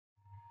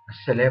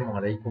Assalamu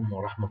alaikum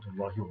wa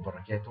rahmatullahi wa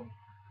barakatuh.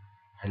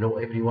 Hello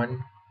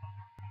everyone.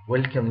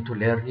 Welcome to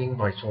Learning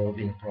by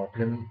Solving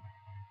Problem,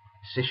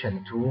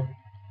 Session 2,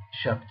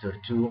 Chapter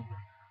 2,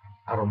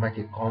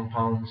 Aromatic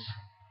Compounds,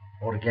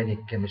 Organic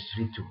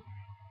Chemistry 2.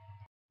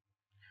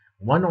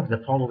 One of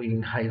the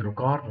following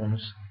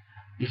hydrocarbons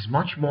is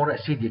much more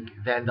acidic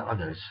than the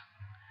others.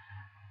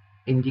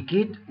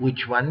 Indicate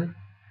which one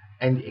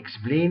and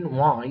explain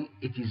why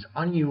it is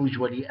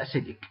unusually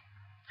acidic.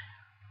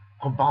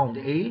 Compound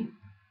A,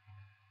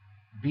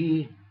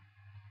 B,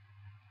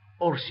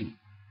 or C.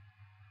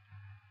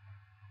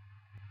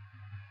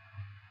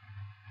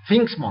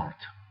 Think smart.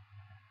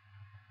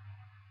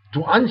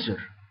 To answer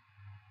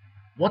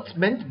what's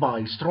meant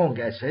by strong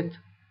acid,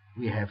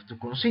 we have to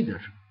consider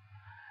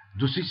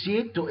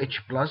dissociate to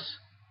H plus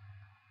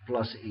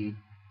A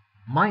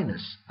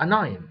minus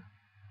anion.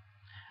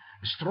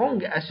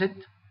 Strong acid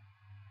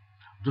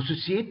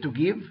dissociate to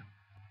give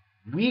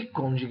weak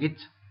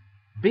conjugate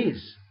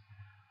base,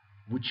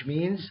 which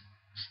means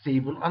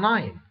stable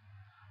anion.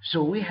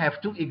 So we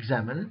have to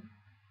examine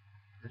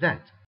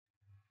that.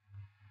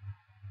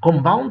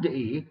 Compound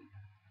A,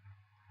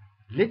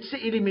 let's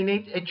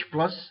eliminate H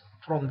plus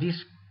from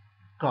this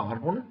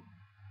carbon,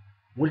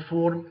 will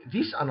form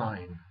this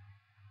anion.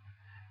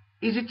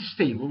 Is it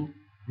stable?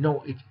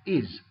 No, it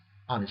is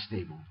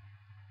unstable.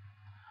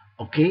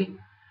 Okay,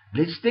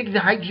 let's take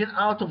the hydrogen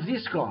out of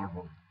this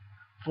carbon,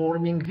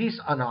 forming this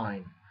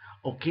anion.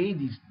 Okay,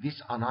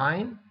 this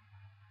anion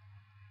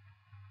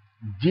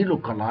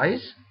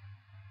delocalize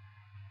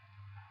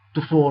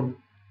to form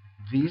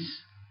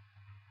this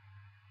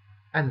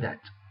and that.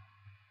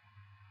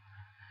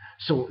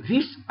 So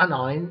this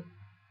anion,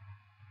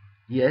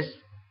 yes,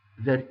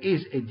 there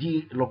is a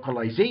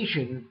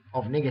delocalization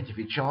of negative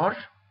charge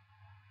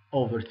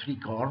over 3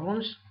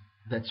 carbons,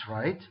 that's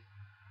right,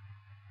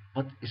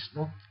 but it's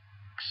not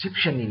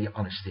exceptionally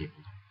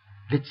unstable.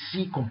 Let's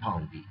see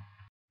compound B.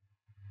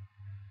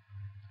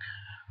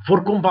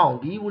 For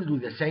compound B, we'll do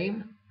the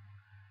same.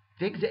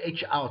 Take the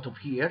H out of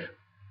here,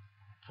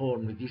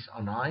 form this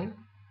anion.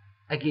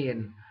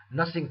 Again,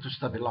 nothing to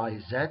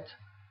stabilize that,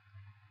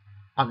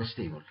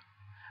 unstable.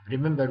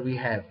 Remember, we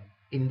have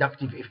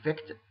inductive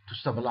effect to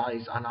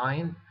stabilize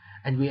anion,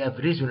 and we have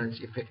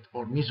resonance effect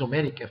or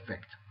mesomeric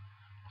effect.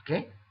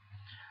 Okay,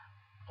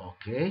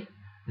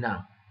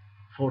 now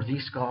for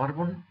this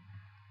carbon,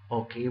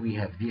 okay, we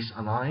have this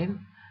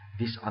anion.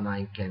 This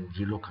anion can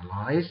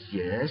delocalize,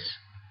 yes,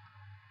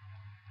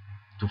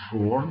 to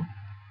form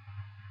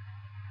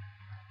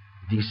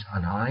this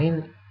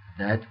anion,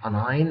 that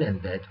anion,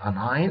 and that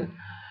anion,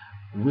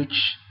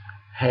 which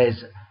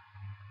has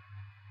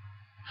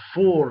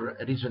 4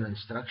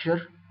 resonance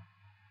structure,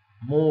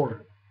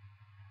 more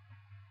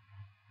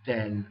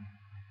than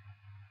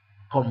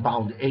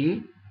compound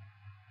A.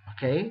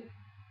 Okay,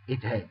 it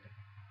had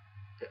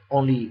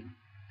only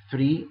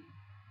 3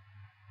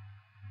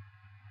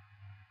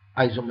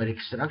 isomeric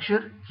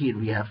structure. Here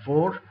we have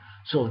 4.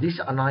 So this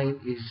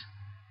anion is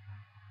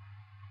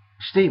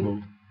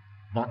stable,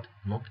 but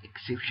not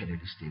exceptionally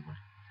stable.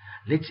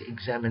 Let's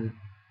examine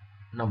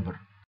number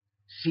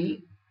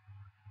C.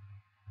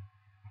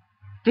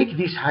 Take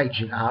this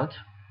hydrogen out,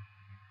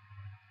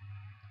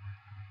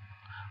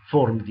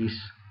 form this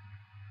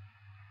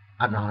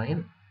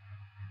anion,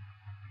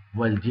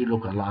 will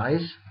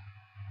delocalize.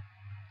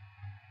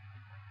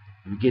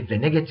 We get the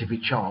negative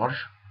charge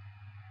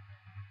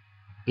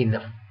in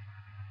the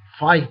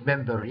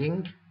 5-member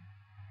ring.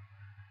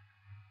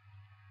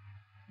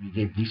 We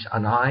get this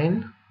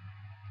anion,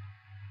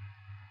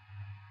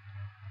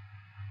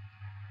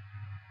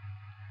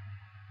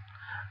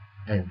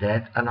 and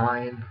that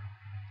anion.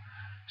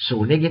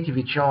 So negative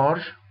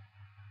charge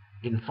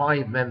in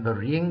 5-member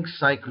ring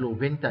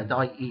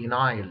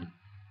cyclopentadienyl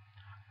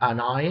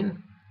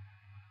anion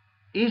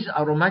is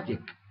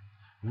aromatic.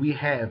 We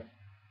have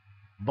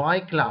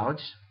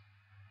biclouds,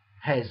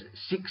 has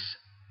 6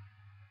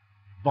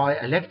 bi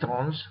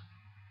electrons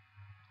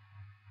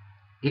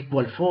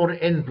equal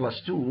 4n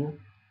plus 2,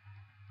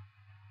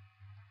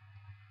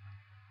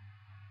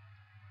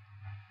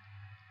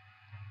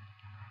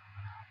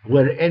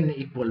 where n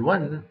equal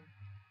 1.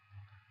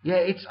 Yeah,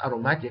 it's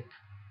aromatic.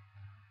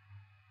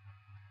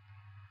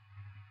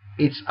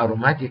 It's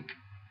aromatic,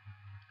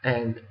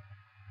 and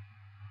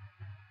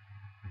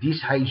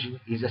this hydrogen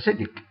is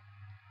acidic.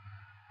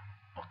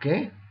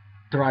 Okay,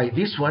 try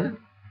this one.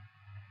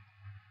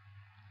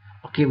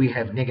 Okay, we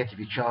have negative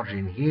charge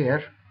in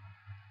here,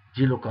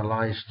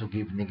 delocalize to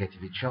give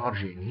negative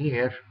charge in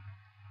here,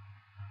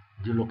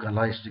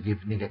 delocalize to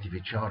give negative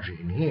charge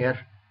in here.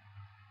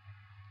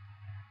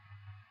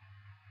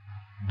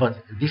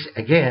 But this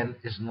again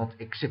is not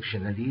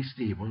exceptionally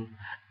stable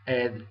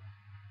at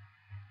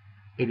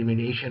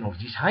elimination of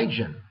this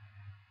hydrogen.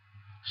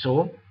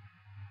 So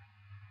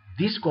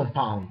this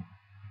compound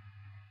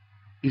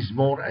is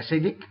more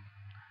acidic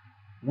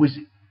with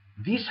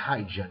this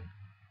hydrogen.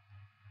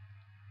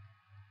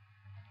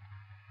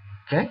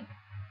 Okay?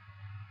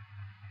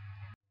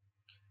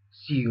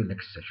 See you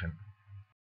next session.